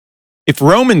If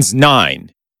Romans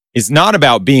 9 is not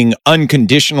about being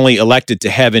unconditionally elected to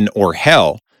heaven or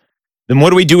hell, then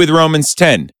what do we do with Romans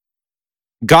 10?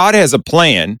 God has a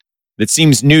plan that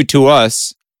seems new to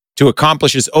us to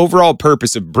accomplish his overall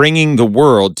purpose of bringing the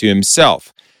world to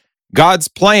himself. God's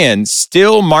plan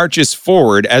still marches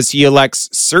forward as he elects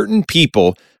certain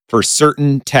people for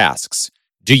certain tasks.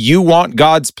 Do you want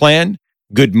God's plan?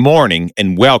 Good morning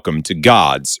and welcome to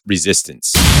God's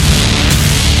Resistance.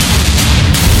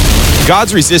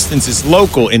 God's Resistance is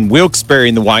local in Wilkes-Barre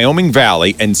in the Wyoming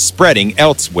Valley and spreading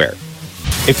elsewhere.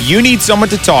 If you need someone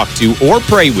to talk to or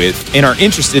pray with and are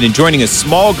interested in joining a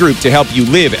small group to help you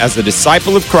live as a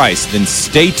disciple of Christ, then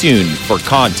stay tuned for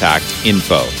contact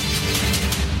info.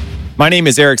 My name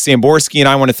is Eric Samborski, and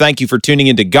I want to thank you for tuning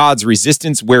into God's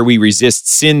Resistance, where we resist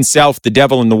sin, self, the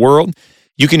devil, and the world.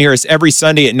 You can hear us every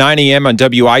Sunday at 9 a.m. on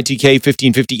WITK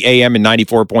 1550 AM and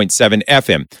 94.7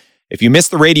 FM. If you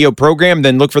missed the radio program,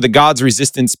 then look for the God's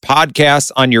Resistance podcast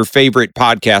on your favorite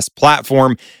podcast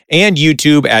platform and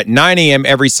YouTube at 9 a.m.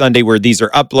 every Sunday, where these are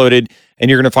uploaded, and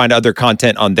you're going to find other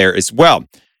content on there as well.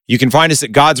 You can find us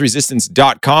at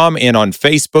godsresistance.com and on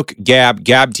Facebook, Gab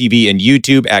TV, and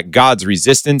YouTube at God's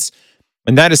Resistance.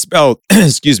 And that is spelled,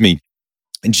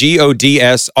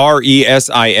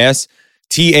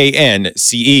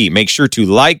 GODSRESISTANCE. Make sure to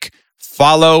like,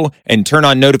 follow, and turn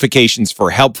on notifications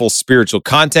for helpful spiritual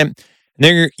content. And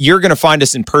then you're going to find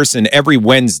us in person every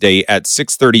Wednesday at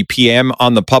 6:30 p.m.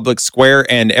 on the public square,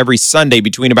 and every Sunday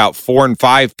between about 4 and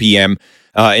 5 p.m.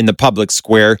 In the public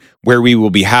square, where we will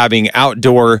be having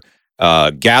outdoor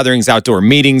gatherings, outdoor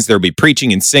meetings. There'll be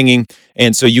preaching and singing.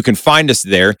 And so you can find us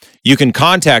there. You can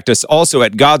contact us also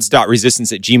at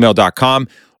gods.resistance@gmail.com,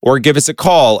 or give us a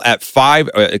call at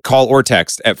call or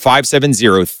text at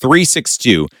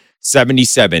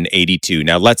 570-362-7782.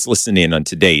 Now let's listen in on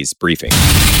today's briefing.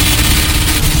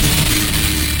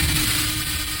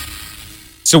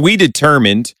 So we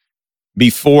determined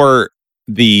before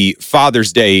the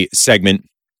Father's Day segment,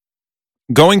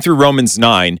 going through Romans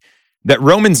 9, that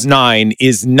Romans 9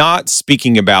 is not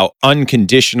speaking about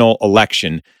unconditional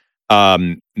election,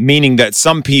 meaning that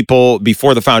some people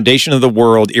before the foundation of the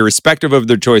world, irrespective of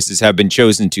their choices, have been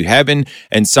chosen to heaven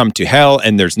and some to hell,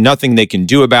 and there's nothing they can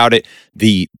do about it.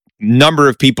 The number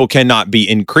of people cannot be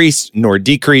increased nor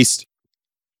decreased.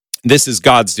 This is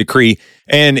God's decree,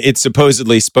 and it's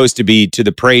supposedly supposed to be to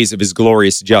the praise of his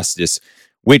glorious justice,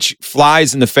 which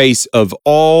flies in the face of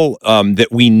all that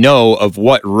we know of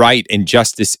what right and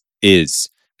justice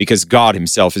is, because God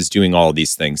himself is doing all of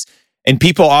these things. And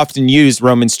people often use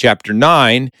Romans chapter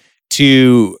 9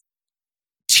 to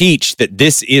teach that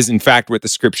this is, in fact, what the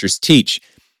scriptures teach.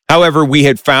 However, we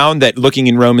had found that looking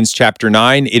in Romans chapter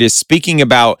 9, it is speaking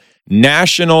about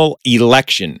national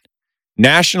election.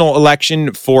 National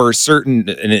election for certain,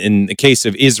 in the case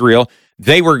of Israel,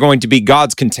 they were going to be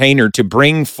God's container to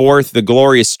bring forth the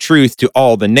glorious truth to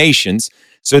all the nations.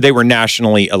 So they were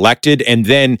nationally elected. And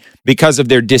then because of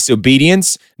their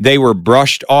disobedience, they were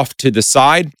brushed off to the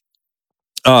side.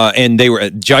 And they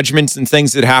were judgments and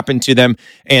things that happened to them.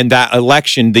 And that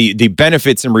election, the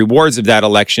benefits and rewards of that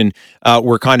election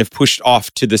were kind of pushed off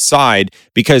to the side,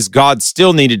 because God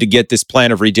still needed to get this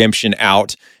plan of redemption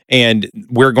out. And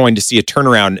we're going to see a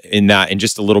turnaround in that in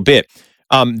just a little bit.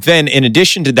 Then in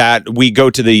addition to that, we go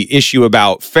to the issue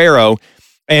about Pharaoh,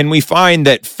 and we find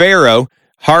that Pharaoh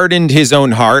hardened his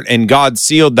own heart, and God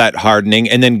sealed that hardening.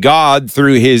 And then God,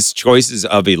 through his choices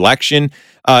of election,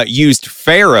 used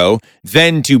Pharaoh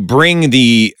then to bring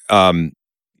the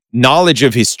knowledge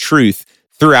of his truth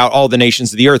throughout all the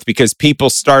nations of the earth, because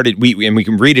people started, and we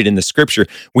can read it in the scripture,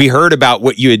 we heard about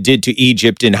what you had did to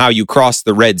Egypt and how you crossed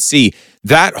the Red Sea.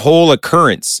 That whole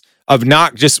occurrence of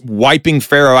not just wiping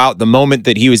Pharaoh out the moment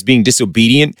that he was being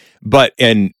disobedient, but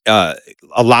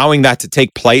allowing that to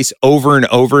take place over and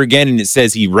over again. And it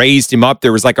says he raised him up.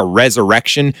 There was like a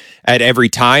resurrection at every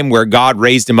time where God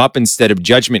raised him up instead of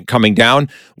judgment coming down,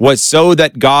 was so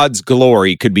that God's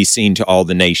glory could be seen to all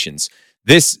the nations.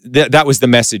 That was the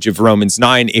message of Romans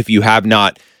 9. If you have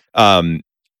not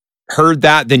heard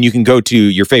that, then you can go to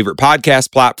your favorite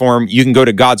podcast platform. You can go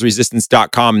to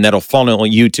godsresistance.com, and that'll funnel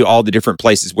you to all the different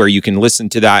places where you can listen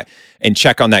to that and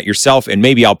check on that yourself. And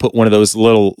maybe I'll put one of those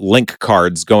little link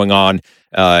cards going on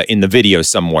in the video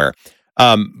somewhere.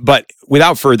 But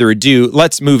without further ado,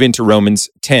 let's move into Romans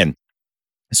 10.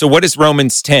 So what does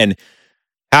Romans 10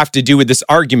 have to do with this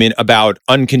argument about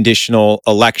unconditional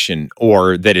election,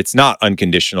 or that it's not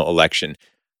unconditional election?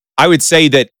 I would say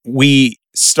that we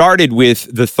started with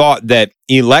the thought that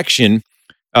election,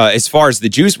 as far as the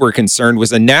Jews were concerned,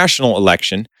 was a national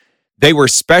election. They were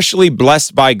specially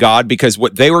blessed by God because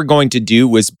what they were going to do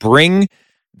was bring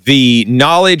the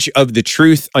knowledge of the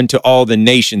truth unto all the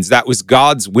nations. That was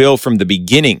God's will from the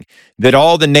beginning, that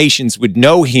all the nations would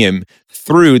know him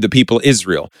through the people of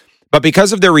Israel. But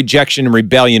because of their rejection and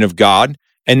rebellion of God,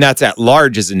 and that's at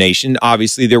large as a nation,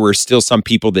 obviously there were still some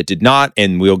people that did not,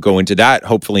 and we'll go into that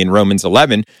hopefully in Romans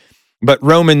 11. But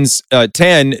Romans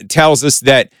 10 tells us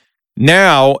that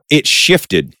now it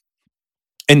shifted.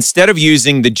 Instead of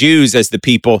using the Jews as the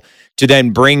people to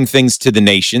then bring things to the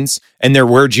nations, and there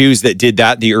were Jews that did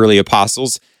that, the early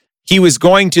apostles, he was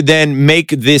going to then make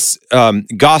this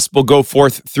gospel go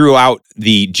forth throughout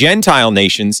the Gentile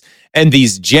nations, and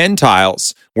these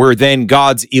Gentiles were then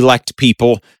God's elect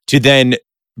people to then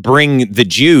bring the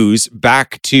Jews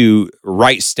back to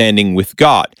right standing with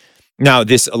God. Now,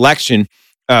 this election,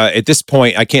 at this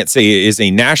point, I can't say it is a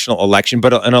national election,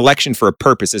 but an election for a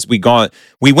purpose. As we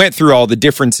went through all the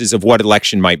differences of what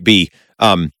election might be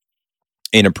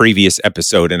in a previous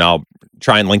episode, and I'll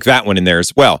try and link that one in there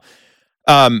as well.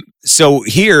 So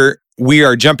here we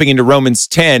are jumping into Romans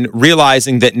 10,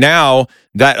 realizing that now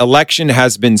that election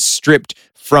has been stripped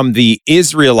from the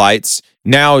Israelites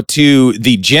now to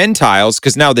the Gentiles,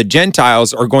 because now the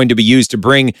Gentiles are going to be used to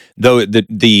bring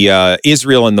the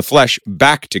Israel in the flesh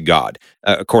back to God,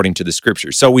 according to the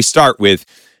scriptures. So we start with,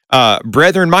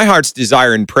 brethren, my heart's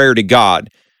desire and prayer to God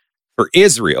for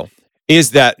Israel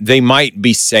is that they might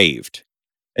be saved.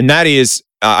 And that is,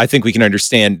 I think we can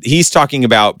understand,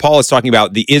 Paul is talking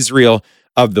about the Israel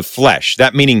of the flesh,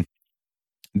 that meaning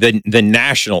the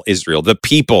national Israel, the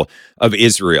people of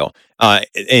Israel.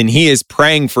 And he is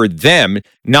praying for them,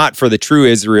 not for the true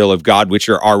Israel of God, which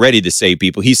are already the saved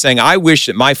people. He's saying, I wish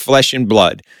that my flesh and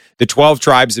blood, the 12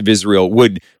 tribes of Israel,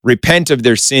 would repent of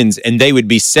their sins and they would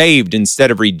be saved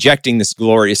instead of rejecting this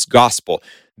glorious gospel.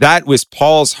 That was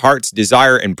Paul's heart's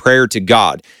desire and prayer to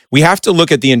God. We have to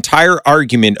look at the entire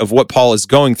argument of what Paul is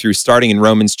going through, starting in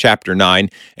Romans chapter 9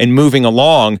 and moving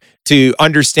along to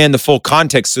understand the full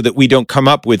context so that we don't come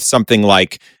up with something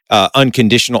like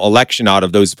unconditional election out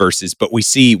of those verses, but we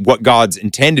see what God's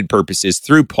intended purpose is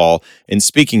through Paul in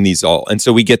speaking these all. And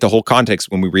so we get the whole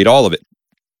context when we read all of it.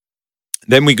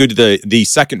 Then we go to the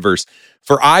second verse.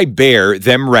 For I bear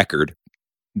them record,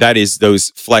 that is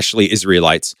those fleshly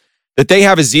Israelites, that they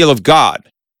have a zeal of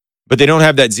God, but they don't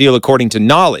have that zeal according to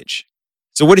knowledge.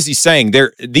 So what is he saying?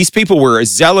 These people were a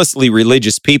zealously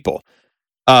religious people.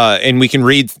 And we can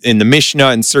read in the Mishnah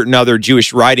and certain other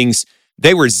Jewish writings,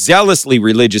 they were zealously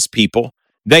religious people.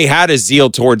 They had a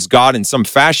zeal towards God in some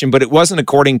fashion, but it wasn't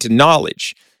according to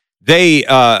knowledge. They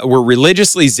were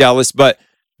religiously zealous, but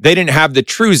they didn't have the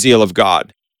true zeal of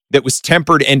God that was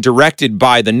tempered and directed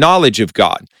by the knowledge of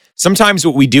God. Sometimes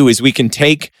what we do is we can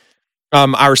take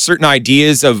our certain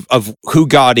ideas of who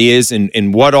God is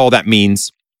and what all that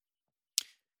means.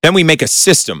 Then we make a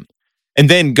system, and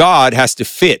then God has to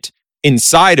fit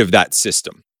inside of that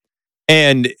system.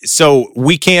 And so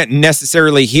we can't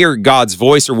necessarily hear God's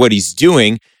voice or what he's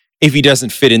doing if he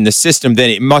doesn't fit in the system. Then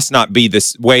it must not be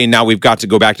this way. And now we've got to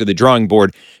go back to the drawing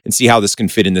board and see how this can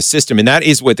fit in the system. And that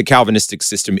is what the Calvinistic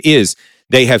system is.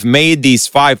 They have made these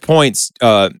 5 points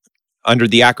under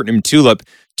the acronym TULIP: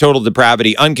 total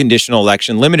depravity, unconditional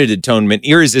election, limited atonement,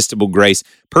 irresistible grace,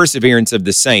 perseverance of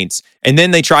the saints. And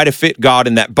then they try to fit God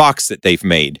in that box that they've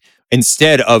made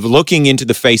instead of looking into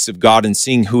the face of God and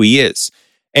seeing who he is.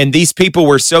 And these people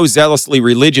were so zealously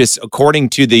religious according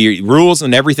to the rules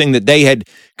and everything that they had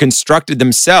constructed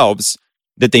themselves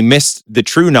that they missed the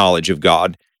true knowledge of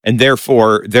God, and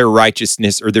therefore their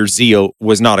righteousness or their zeal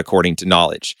was not according to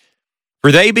knowledge. For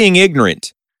they, being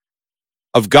ignorant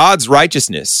of God's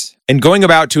righteousness and going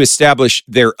about to establish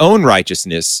their own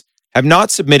righteousness, have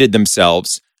not submitted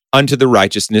themselves unto the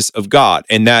righteousness of God.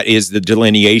 And that is the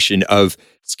delineation of,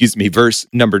 verse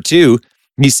number 2.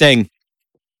 He's saying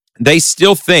they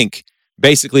still think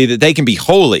basically that they can be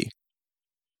holy,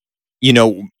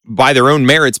 by their own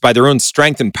merits, by their own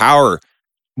strength and power,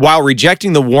 while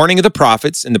rejecting the warning of the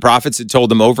prophets. And the prophets had told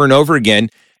them over and over again,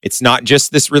 it's not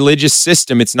just this religious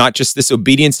system. It's not just this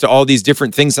obedience to all these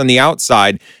different things on the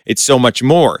outside. It's so much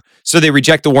more. So they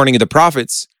reject the warning of the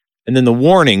prophets and then the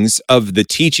warnings of the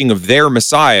teaching of their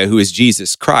Messiah, who is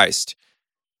Jesus Christ.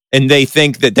 And they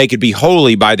think that they could be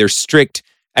holy by their strict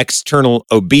external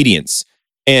obedience.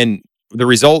 And the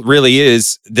result really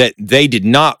is that they did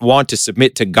not want to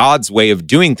submit to God's way of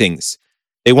doing things.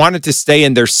 They wanted to stay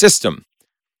in their system.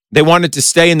 They wanted to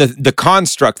stay in the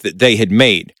construct that they had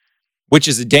made, which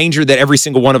is a danger that every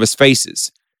single one of us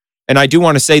faces. And I do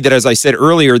want to say that, as I said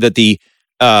earlier, that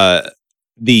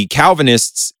the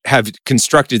Calvinists have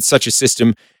constructed such a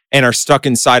system and are stuck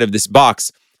inside of this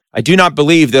box. I do not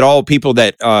believe that all people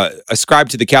that ascribe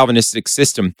to the Calvinistic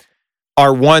system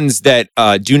are ones that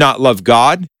do not love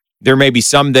God. There may be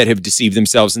some that have deceived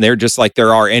themselves in there, just like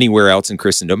there are anywhere else in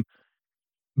Christendom.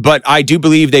 But I do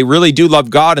believe they really do love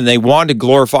God and they want to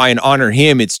glorify and honor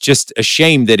him. It's just a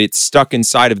shame that it's stuck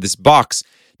inside of this box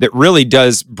that really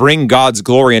does bring God's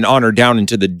glory and honor down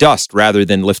into the dust rather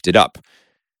than lift it up.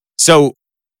 So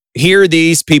here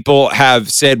these people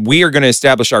have said, we are going to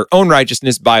establish our own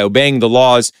righteousness by obeying the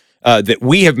laws that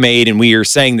we have made, and we are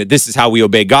saying that this is how we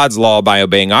obey God's law, by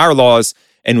obeying our laws,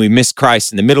 and we miss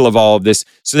Christ in the middle of all of this.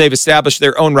 So they've established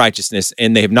their own righteousness,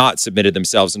 and they have not submitted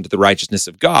themselves into the righteousness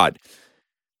of God.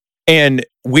 And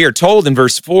we are told in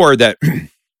verse 4 that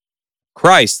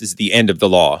Christ is the end of the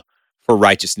law for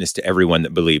righteousness to everyone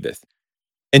that believeth.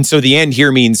 And so the end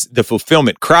here means the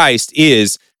fulfillment. Christ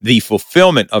is the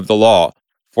fulfillment of the law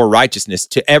for righteousness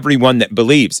to everyone that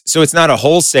believes. So it's not a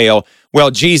wholesale,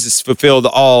 well, Jesus fulfilled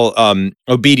all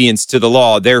obedience to the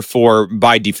law, therefore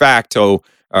by de facto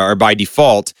or by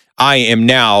default, I am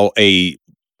now a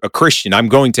Christian. I'm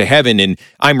going to heaven and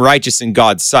I'm righteous in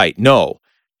God's sight. No,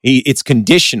 it's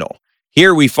conditional.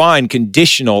 Here we find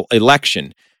conditional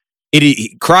election.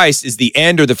 Christ is the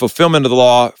end or the fulfillment of the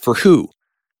law for who?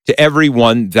 To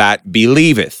everyone that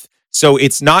believeth. So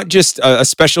it's not just a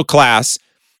special class,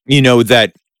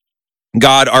 that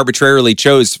God arbitrarily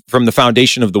chose from the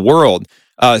foundation of the world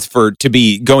to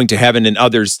be going to heaven and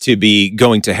others to be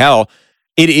going to hell.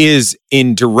 It is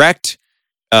it's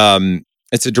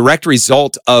a direct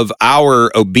result of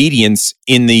our obedience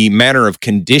in the manner of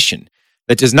condition.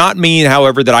 That does not mean,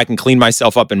 however, that I can clean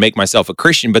myself up and make myself a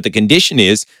Christian, but the condition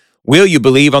is, will you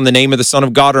believe on the name of the Son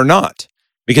of God or not?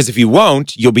 Because if you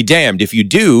won't, you'll be damned. If you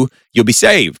do, you'll be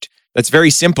saved. That's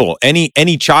very simple.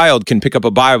 Any child can pick up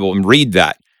a Bible and read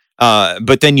that.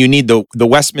 But then you need the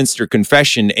Westminster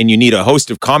Confession, and you need a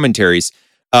host of commentaries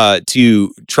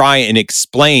to try and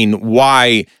explain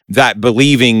why that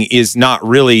believing is not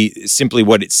really simply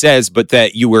what it says, but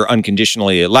that you were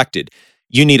unconditionally elected.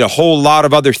 You need a whole lot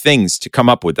of other things to come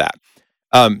up with that.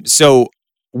 So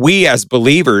we as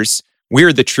believers,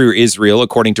 we're the true Israel,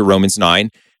 according to Romans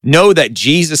 9, know that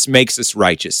Jesus makes us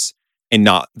righteous and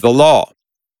not the law.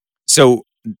 So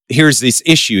here's this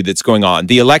issue that's going on.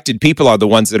 The elected people are the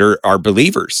ones that are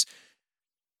believers.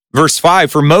 Verse 5,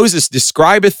 for Moses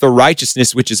describeth the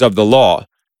righteousness which is of the law,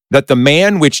 that the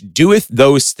man which doeth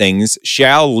those things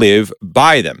shall live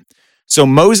by them. So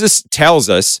Moses tells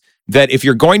us that if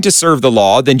you're going to serve the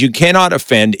law, then you cannot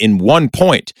offend in one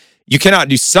point. You cannot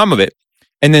do some of it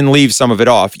and then leave some of it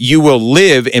off. You will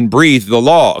live and breathe the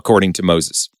law, according to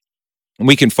Moses. And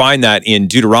we can find that in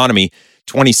Deuteronomy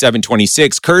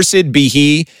 27:26. Cursed be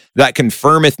he that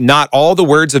confirmeth not all the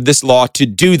words of this law to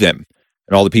do them.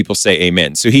 And all the people say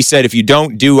amen. So he said, if you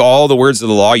don't do all the words of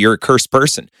the law, you're a cursed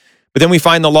person. But then we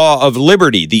find the law of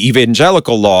liberty, the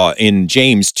evangelical law in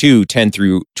James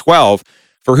 2:10-12.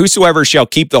 For whosoever shall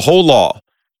keep the whole law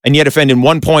and yet offend in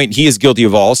one point, he is guilty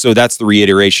of all. So that's the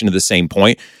reiteration of the same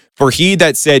point. For he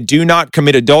that said, do not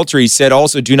commit adultery, said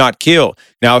also, do not kill.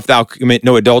 Now, if thou commit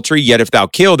no adultery, yet if thou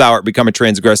kill, thou art become a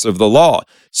transgressor of the law.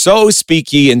 So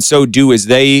speak ye, and so do as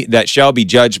they that shall be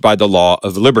judged by the law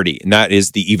of liberty. And that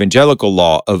is the evangelical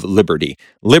law of liberty.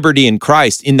 Liberty in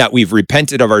Christ, in that we've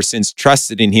repented of our sins,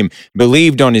 trusted in him,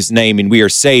 believed on his name, and we are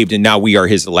saved, and now we are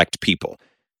his elect people.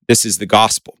 This is the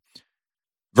gospel.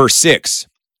 Verse 6,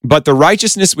 but the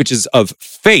righteousness which is of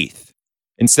faith,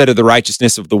 instead of the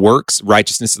righteousness of the works,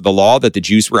 righteousness of the law that the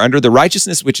Jews were under, the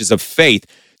righteousness which is of faith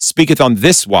speaketh on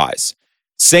this wise,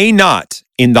 say not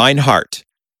in thine heart,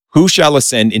 who shall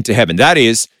ascend into heaven? That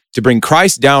is, to bring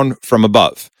Christ down from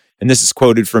above. And this is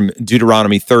quoted from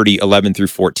Deuteronomy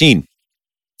 30:11-14.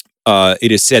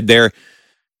 It is said there,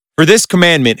 for this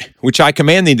commandment, which I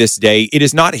command thee this day, it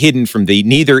is not hidden from thee,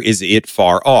 neither is it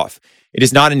far off. It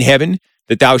is not in heaven,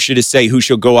 that thou shouldest say, who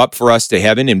shall go up for us to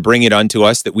heaven and bring it unto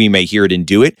us that we may hear it and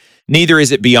do it? Neither is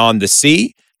it beyond the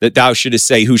sea, that thou shouldest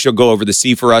say, who shall go over the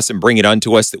sea for us and bring it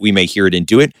unto us that we may hear it and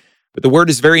do it? But the word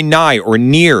is very nigh or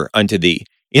near unto thee,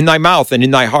 in thy mouth and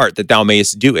in thy heart, that thou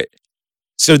mayest do it.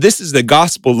 So this is the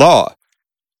gospel law.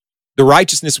 The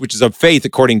righteousness which is of faith,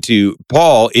 according to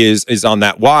Paul, is on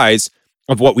that wise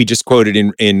of what we just quoted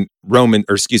in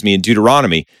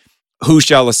Deuteronomy. Who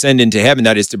shall ascend into heaven?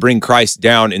 That is to bring Christ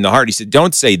down in the heart. He said,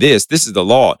 don't say this. This is the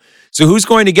law. So who's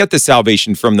going to get the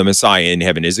salvation from the Messiah in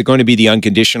heaven? Is it going to be the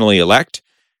unconditionally elect?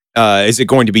 Is it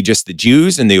going to be just the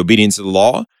Jews and the obedience of the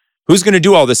law? Who's going to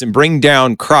do all this and bring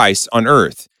down Christ on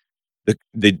earth?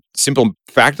 The simple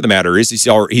fact of the matter is he's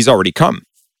already come.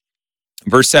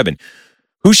 Verse 7,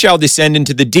 who shall descend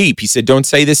into the deep? He said, don't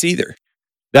say this either.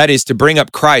 That is to bring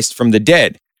up Christ from the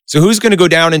dead. So who's going to go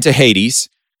down into Hades,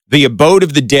 the abode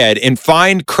of the dead and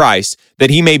find Christ, that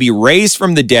he may be raised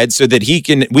from the dead so that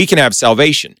we can have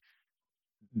salvation?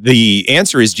 The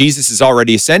answer is Jesus has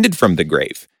already ascended from the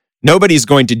grave. Nobody's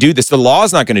going to do this. The law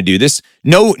is not going to do this.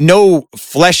 No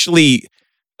fleshly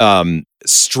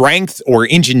strength or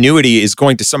ingenuity is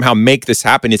going to somehow make this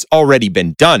happen. It's already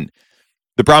been done.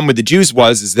 The problem with the Jews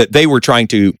is that they were trying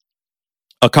to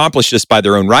accomplish this by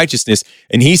their own righteousness.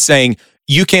 And he's saying,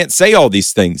 you can't say all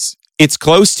these things. It's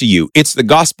close to you. It's the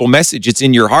gospel message. It's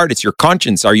in your heart. It's your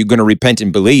conscience. Are you going to repent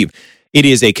and believe? It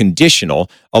is a conditional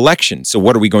election. So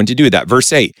what are we going to do with that?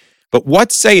 Verse 8, but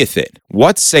what saith it?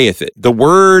 What saith it? The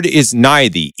word is nigh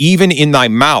thee, even in thy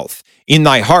mouth, in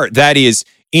thy heart. That is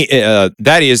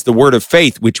the word of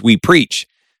faith which we preach.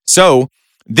 So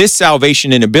this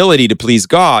salvation and ability to please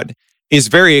God is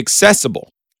very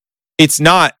accessible. It's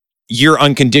not you're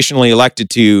unconditionally elected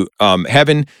to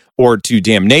heaven or to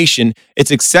damnation.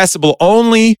 It's accessible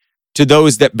only to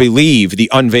those that believe the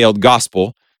unveiled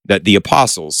gospel that the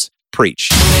apostles preach.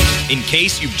 In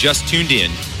case you've just tuned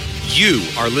in, you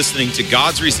are listening to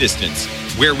God's Resistance,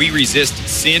 where we resist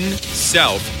sin,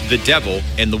 self, the devil,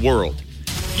 and the world.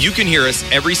 You can hear us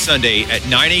every Sunday at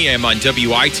 9 a.m. on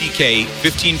WITK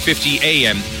 1550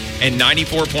 AM and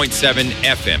 94.7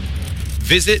 FM.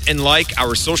 Visit and like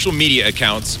our social media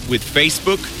accounts with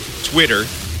Facebook, Twitter,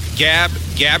 Gab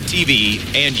TV,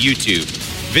 and YouTube.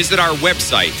 Visit our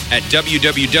website at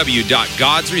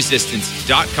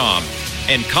www.godsresistance.com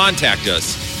and contact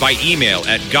us by email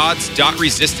at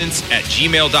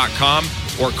gods.resistance@gmail.com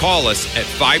or call us at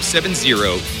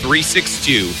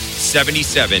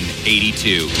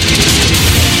 570-362-7782.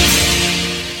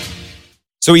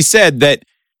 So he said that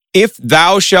if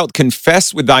thou shalt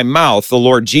confess with thy mouth the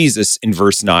Lord Jesus, in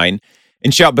verse 9,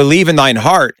 and shalt believe in thine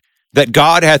heart that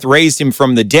God hath raised him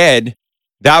from the dead,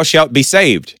 thou shalt be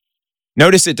saved.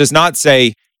 Notice it does not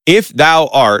say, if thou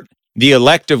art the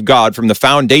elect of God from the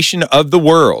foundation of the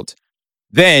world,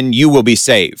 then you will be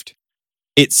saved.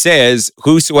 It says,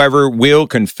 whosoever will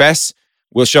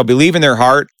shall believe in their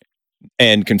heart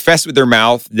and confess with their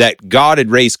mouth that God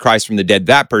had raised Christ from the dead,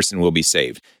 that person will be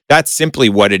saved. That's simply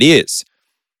what it is.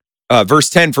 Verse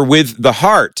 10, for with the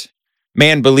heart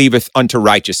man believeth unto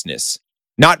righteousness,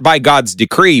 not by God's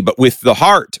decree, but with the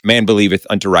heart man believeth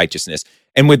unto righteousness.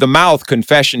 And with the mouth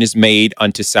confession is made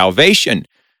unto salvation.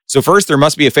 So first there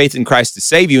must be a faith in Christ to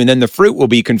save you, and then the fruit will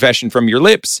be confession from your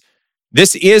lips.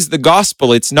 This is the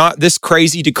gospel. It's not this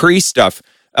crazy decree stuff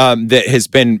that has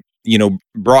been,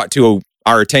 brought to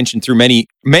our attention through many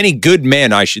good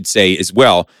men, I should say, as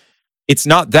well. It's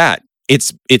not that.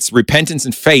 It's repentance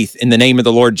and faith in the name of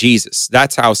the Lord Jesus.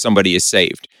 That's how somebody is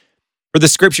saved. For the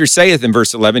scripture saith in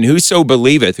verse 11,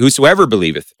 whosoever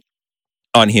believeth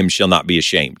on him shall not be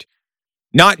ashamed.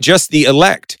 Not just the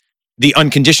elect, the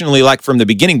unconditionally elect from the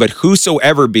beginning, but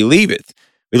whosoever believeth.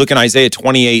 We look in Isaiah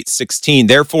 28:16.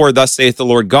 Therefore, thus saith the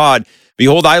Lord God,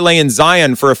 behold, I lay in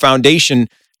Zion for a foundation,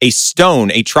 a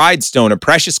stone, a tried stone, a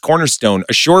precious cornerstone,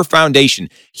 a sure foundation.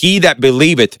 He that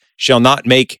believeth shall not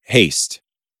make haste.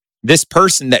 This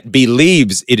person that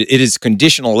believes, it is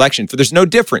conditional election, for there's no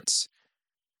difference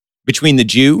between the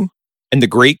Jew and the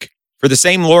Greek. For the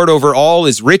same Lord over all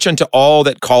is rich unto all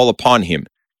that call upon him.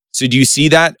 So do you see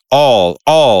that? All.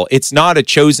 It's not a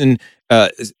chosen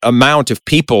amount of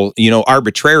people,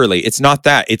 arbitrarily. It's not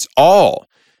that. It's all.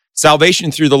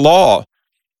 Salvation through the law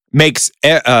makes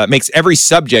every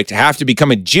subject have to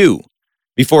become a Jew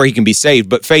before he can be saved.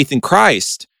 But faith in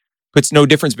Christ puts no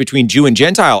difference between Jew and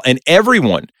Gentile, and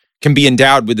everyone can be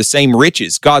endowed with the same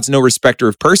riches. God's no respecter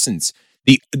of persons.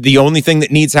 The only thing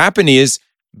that needs to happen is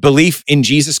belief in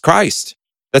Jesus Christ.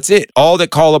 That's it. All that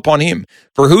call upon him.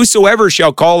 For whosoever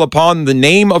shall call upon the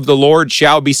name of the Lord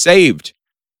shall be saved.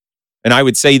 And I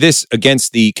would say this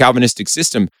against the Calvinistic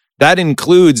system, that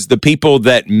includes the people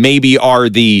that maybe are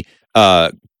the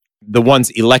ones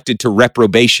elected to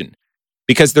reprobation,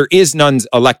 because there is none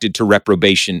elected to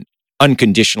reprobation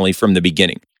unconditionally from the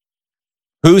beginning.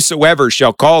 Whosoever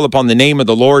shall call upon the name of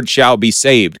the Lord shall be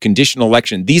saved. Conditional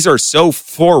election. These are so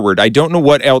forward. I don't know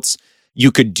what else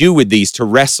you could do with these to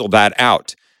wrestle that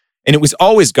out. And it was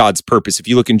always God's purpose. If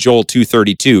you look in Joel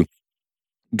 2:32,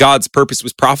 God's purpose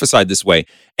was prophesied this way.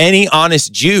 Any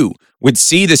honest Jew would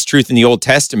see this truth in the Old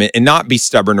Testament and not be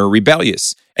stubborn or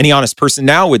rebellious. Any honest person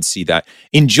now would see that.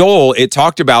 In Joel, it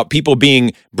talked about people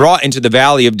being brought into the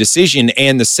valley of decision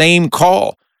and the same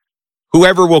call.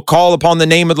 Whoever will call upon the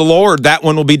name of the Lord, that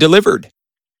one will be delivered.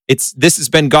 This has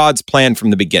been God's plan from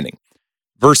the beginning.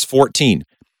 Verse 14,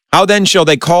 how then shall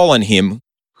they call on him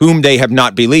whom they have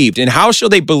not believed? And how shall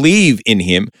they believe in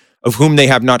him of whom they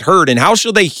have not heard? And how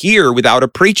shall they hear without a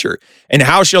preacher? And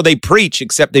how shall they preach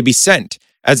except they be sent?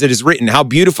 as it is written, how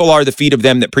beautiful are the feet of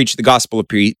them that preach the gospel of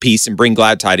peace and bring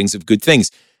glad tidings of good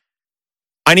things.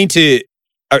 I need to,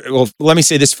 let me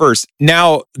say this first.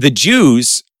 Now, the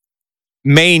Jews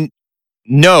may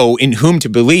know in whom to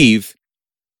believe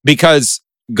because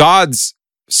God's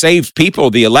saved people,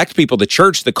 the elect people, the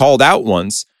church, the called out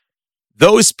ones,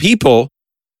 those people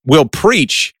will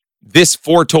preach this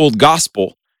foretold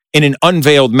gospel in an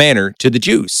unveiled manner to the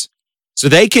Jews. So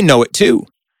they can know it too.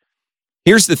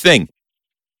 Here's the thing.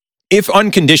 If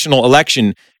unconditional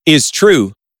election is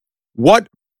true, what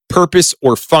purpose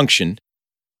or function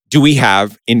do we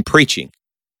have in preaching?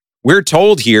 We're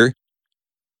told here,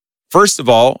 first of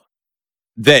all,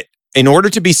 that in order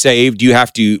to be saved, you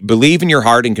have to believe in your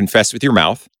heart and confess with your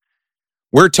mouth.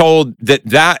 We're told that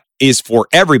that is for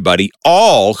everybody,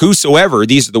 all, whosoever,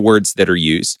 these are the words that are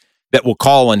used, that will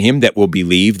call on him, that will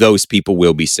believe, those people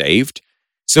will be saved.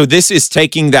 So this is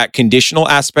taking that conditional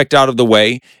aspect out of the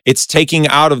way. It's taking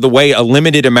out of the way a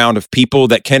limited amount of people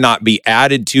that cannot be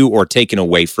added to or taken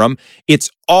away from. It's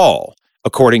all,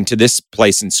 according to this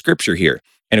place in Scripture here,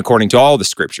 and according to all the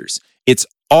Scriptures. It's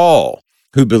all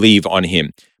who believe on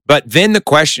him. But then the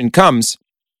question comes,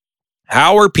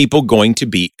 how are people going to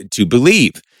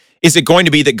believe? Is it going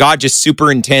to be that God just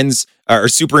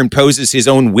superimposes his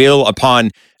own will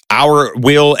upon our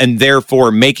will and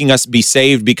therefore making us be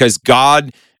saved because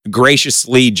God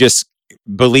graciously just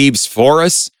believes for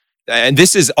us? And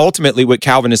this is ultimately what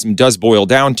Calvinism does boil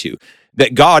down to,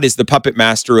 that God is the puppet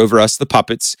master over us, the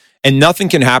puppets, and nothing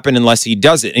can happen unless he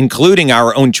does it, including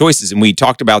our own choices. And we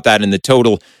talked about that in the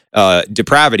total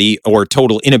depravity or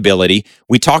total inability.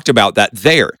 We talked about that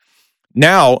there.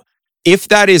 Now, if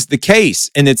that is the case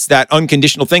and it's that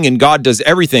unconditional thing and God does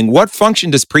everything, what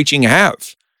function does preaching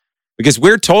have? Because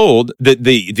we're told that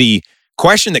the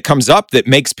question that comes up that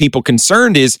makes people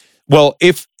concerned is, well,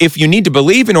 if you need to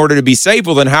believe in order to be saved,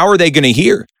 well, then how are they going to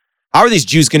hear? How are these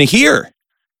Jews going to hear?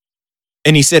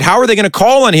 And he said, how are they going to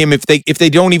call on him if they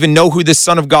don't even know who this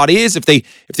Son of God is, if they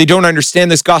don't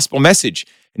understand this gospel message?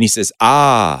 And he says,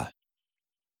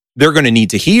 they're going to need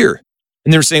to hear.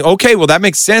 And they're saying, okay, well, that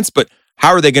makes sense, but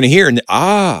how are they going to hear? And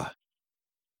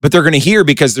but they're going to hear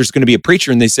because there's going to be a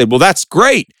preacher. And they said, well, that's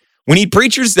great. We need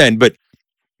preachers then, but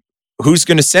who's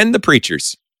going to send the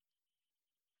preachers?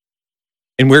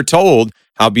 And we're told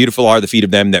how beautiful are the feet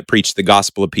of them that preach the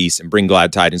gospel of peace and bring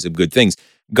glad tidings of good things.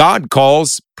 God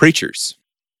calls preachers.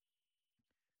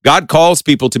 God calls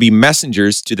people to be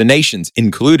messengers to the nations,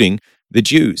 including the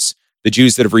Jews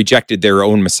that have rejected their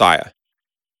own Messiah.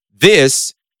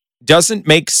 This doesn't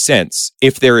make sense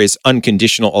if there is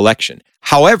unconditional election.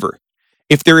 However,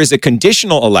 if there is a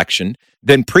conditional election,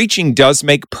 then preaching does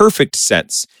make perfect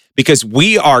sense because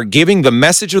we are giving the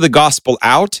message of the gospel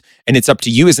out, and it's up to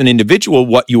you as an individual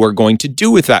what you are going to do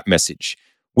with that message.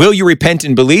 Will you repent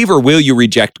and believe, or will you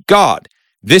reject God?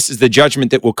 This is the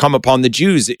judgment that will come upon the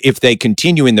Jews if they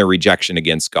continue in their rejection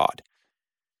against God.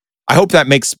 I hope that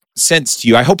makes sense to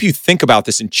you. I hope you think about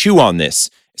this and chew on this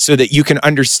so that you can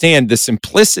understand the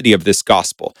simplicity of this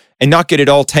gospel and not get it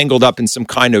all tangled up in some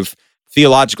kind of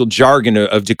theological jargon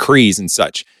of decrees and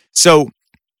such. So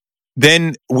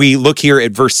then we look here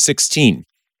at verse 16.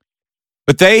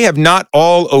 But they have not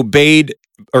all obeyed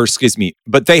the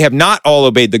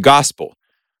gospel.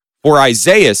 For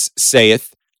Isaiah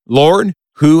saith, Lord,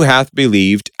 who hath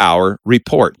believed our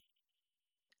report?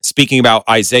 Speaking about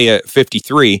Isaiah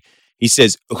 53, he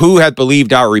says, who hath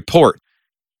believed our report?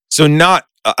 So not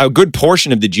a good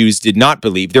portion of the Jews did not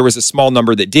believe. There was a small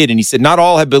number that did. And he said, not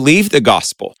all have believed the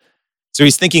gospel. So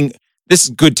he's thinking, this is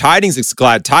good tidings. It's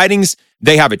glad tidings.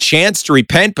 They have a chance to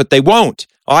repent, but they won't.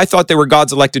 Oh, I thought they were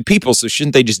God's elected people, so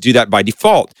shouldn't they just do that by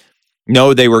default?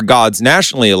 No, they were God's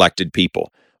nationally elected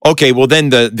people. Okay, well then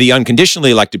the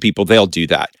unconditionally elected people, they'll do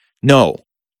that. No.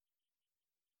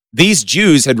 These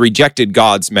Jews had rejected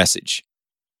God's message,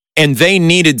 and they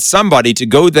needed somebody to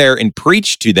go there and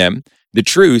preach to them the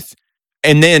truth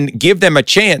and then give them a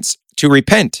chance to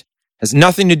repent. Has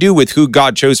nothing to do with who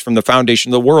God chose from the foundation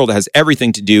of the world. It has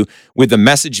everything to do with the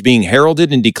message being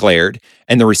heralded and declared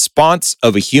and the response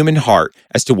of a human heart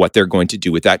as to what they're going to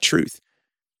do with that truth.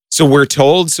 So we're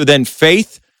told, so then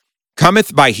faith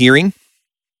cometh by hearing,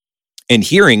 and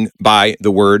hearing by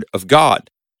the word of God.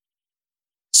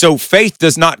 So faith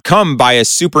does not come by a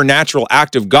supernatural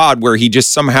act of God where he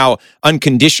just somehow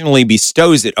unconditionally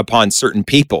bestows it upon certain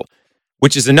people,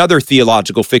 which is another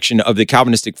theological fiction of the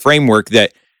Calvinistic framework,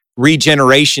 that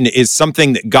regeneration is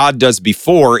something that God does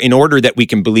before in order that we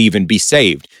can believe and be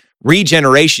saved.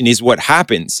 Regeneration is what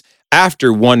happens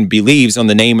after one believes on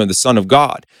the name of the Son of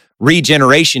God.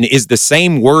 Regeneration is the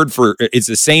same word it's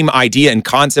the same idea and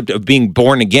concept of being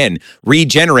born again,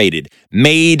 regenerated,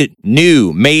 made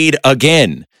new, made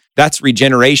again. That's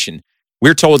regeneration.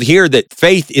 We're told here that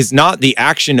faith is not the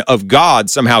action of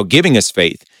God somehow giving us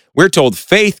faith. We're told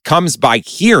faith comes by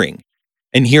hearing,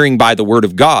 and hearing by the word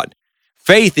of God.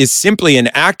 Faith is simply an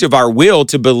act of our will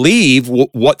to believe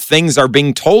what things are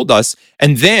being told us,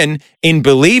 and then in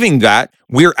believing that,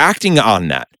 we're acting on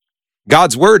that.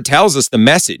 God's word tells us the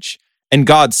message, and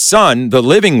God's Son, the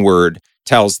living word,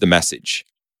 tells the message.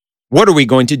 What are we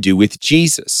going to do with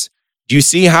Jesus? Do you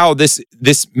see how this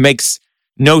makes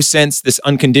no sense, this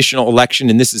unconditional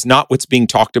election, and this is not what's being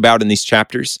talked about in these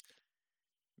chapters?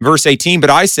 Verse 18,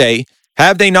 but I say,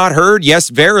 have they not heard? Yes,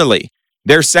 verily.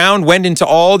 Their sound went into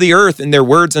all the earth, and their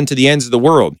words unto the ends of the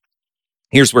world.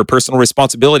 Here's where personal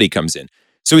responsibility comes in.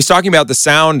 So he's talking about the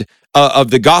sound of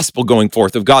the gospel going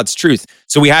forth, of God's truth.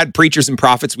 So we had preachers and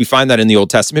prophets. We find that in the Old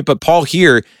Testament. But Paul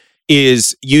here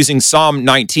is using Psalm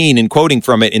 19 and quoting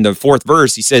from it in the 4th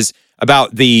verse. He says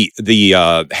about the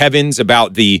heavens,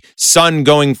 about the sun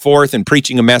going forth and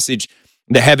preaching a message,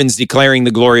 the heavens declaring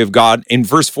the glory of God. In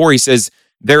verse 4, he says,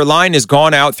 their line is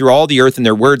gone out through all the earth, and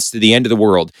their words to the end of the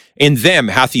world. In them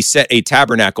hath he set a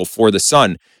tabernacle for the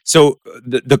sun. So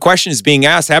the question is being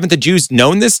asked, haven't the Jews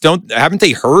known this? Haven't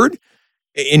they heard?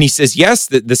 And he says, yes,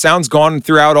 the sound's gone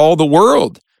throughout all the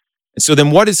world. And so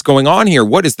then what is going on here?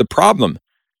 What is the problem?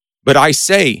 But I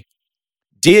say,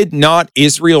 did not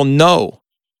Israel know?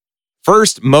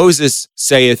 First Moses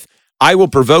saith, I will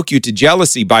provoke you to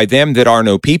jealousy by them that are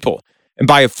no people, and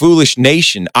by a foolish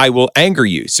nation I will anger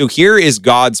you. So here is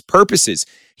God's purposes.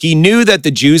 He knew that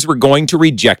the Jews were going to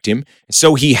reject him,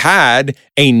 so he had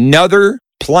another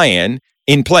plan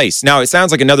in place. Now, it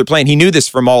sounds like another plan. He knew this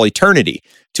from all eternity.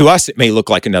 To us, it may look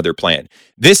like another plan.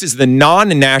 This is the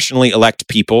non-nationally elect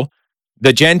people,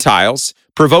 the Gentiles,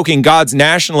 provoking God's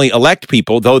nationally elect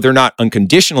people, though they're not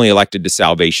unconditionally elected to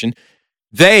salvation.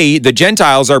 They, the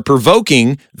Gentiles, are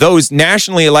provoking those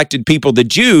nationally elected people, the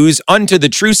Jews, unto the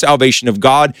true salvation of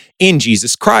God in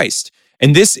Jesus Christ.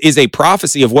 And this is a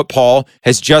prophecy of what Paul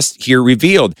has just here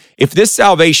revealed. If this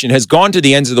salvation has gone to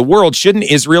the ends of the world,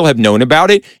 shouldn't Israel have known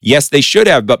about it? Yes, they should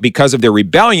have, but because of their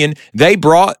rebellion, they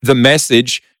brought the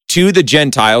message to the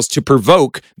Gentiles to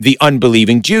provoke the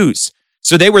unbelieving Jews.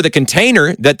 So they were the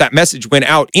container that message went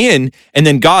out in, and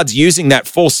then God's using that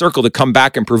full circle to come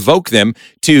back and provoke them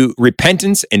to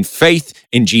repentance and faith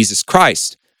in Jesus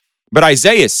Christ. But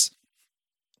Isaiah,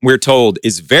 we're told,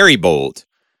 is very bold,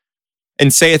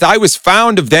 and saith, I was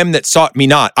found of them that sought me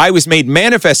not. I was made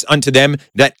manifest unto them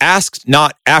that asked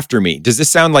not after me. Does this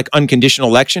sound like unconditional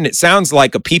election? It sounds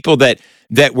like a people that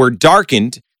were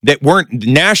darkened, that weren't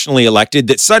nationally elected,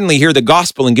 that suddenly hear the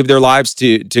gospel and give their lives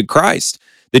to Christ.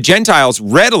 The Gentiles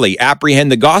readily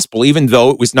apprehend the gospel, even though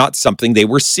it was not something they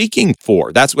were seeking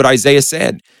for. That's what Isaiah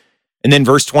said. And then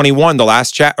verse 21, the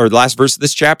last verse of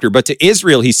this chapter, but to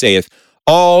Israel he saith,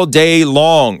 all day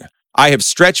long I have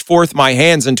stretched forth my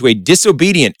hands unto a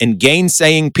disobedient and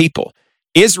gainsaying people.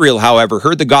 Israel, however,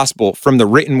 heard the gospel from the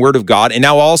written word of God, and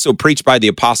now also preached by the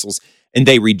apostles, and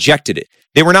they rejected it.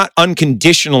 They were not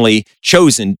unconditionally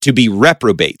chosen to be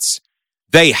reprobates.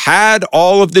 They had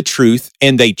all of the truth,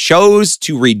 and they chose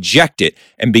to reject it.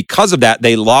 And because of that,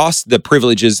 they lost the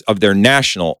privileges of their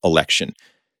national election.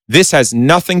 This has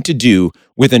nothing to do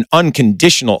with an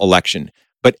unconditional election,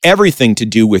 but everything to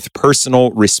do with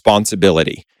personal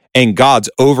responsibility and God's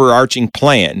overarching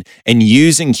plan, and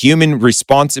using human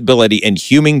responsibility and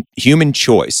human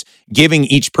choice, giving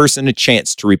each person a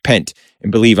chance to repent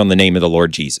and believe on the name of the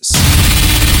Lord Jesus.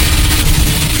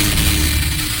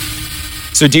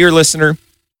 So, dear listener,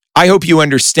 I hope you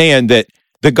understand that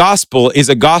the gospel is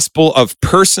a gospel of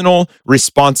personal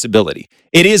responsibility.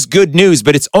 It is good news,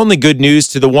 but it's only good news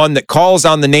to the one that calls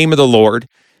on the name of the Lord,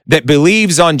 that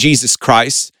believes on Jesus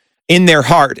Christ in their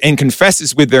heart and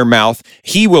confesses with their mouth.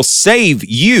 He will save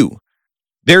you.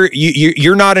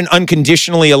 You're not an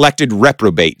unconditionally elected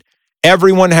reprobate.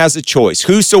 Everyone has a choice,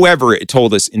 whosoever, it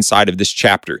told us inside of this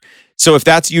chapter. So if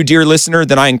that's you, dear listener,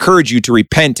 then I encourage you to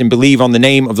repent and believe on the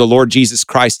name of the Lord Jesus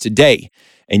Christ today,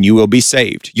 and you will be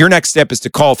saved. Your next step is to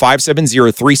call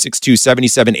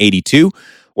 570-362-7782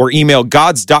 or email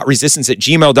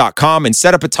gods.resistance@gmail.com and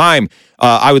set up a time.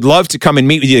 I would love to come and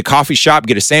meet with you at a coffee shop,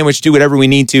 get a sandwich, do whatever we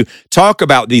need to, talk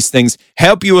about these things,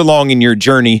 help you along in your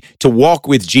journey to walk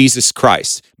with Jesus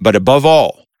Christ. But above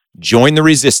all, join the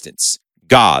resistance,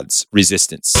 God's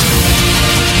resistance.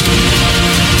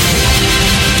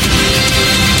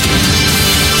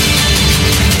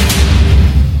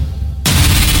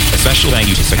 special thank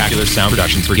you to Spectacular Sound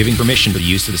Productions for giving permission for the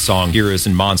use of the song Heroes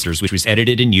and Monsters, which was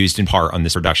edited and used in part on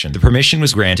this production. The permission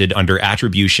was granted under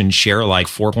Attribution Share Alike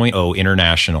 4.0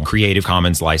 International Creative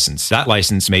Commons license. That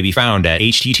license may be found at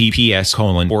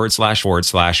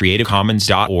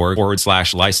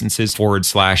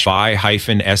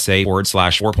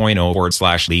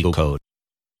https://creativecommons.org/licenses/by-sa/4.0/legal code.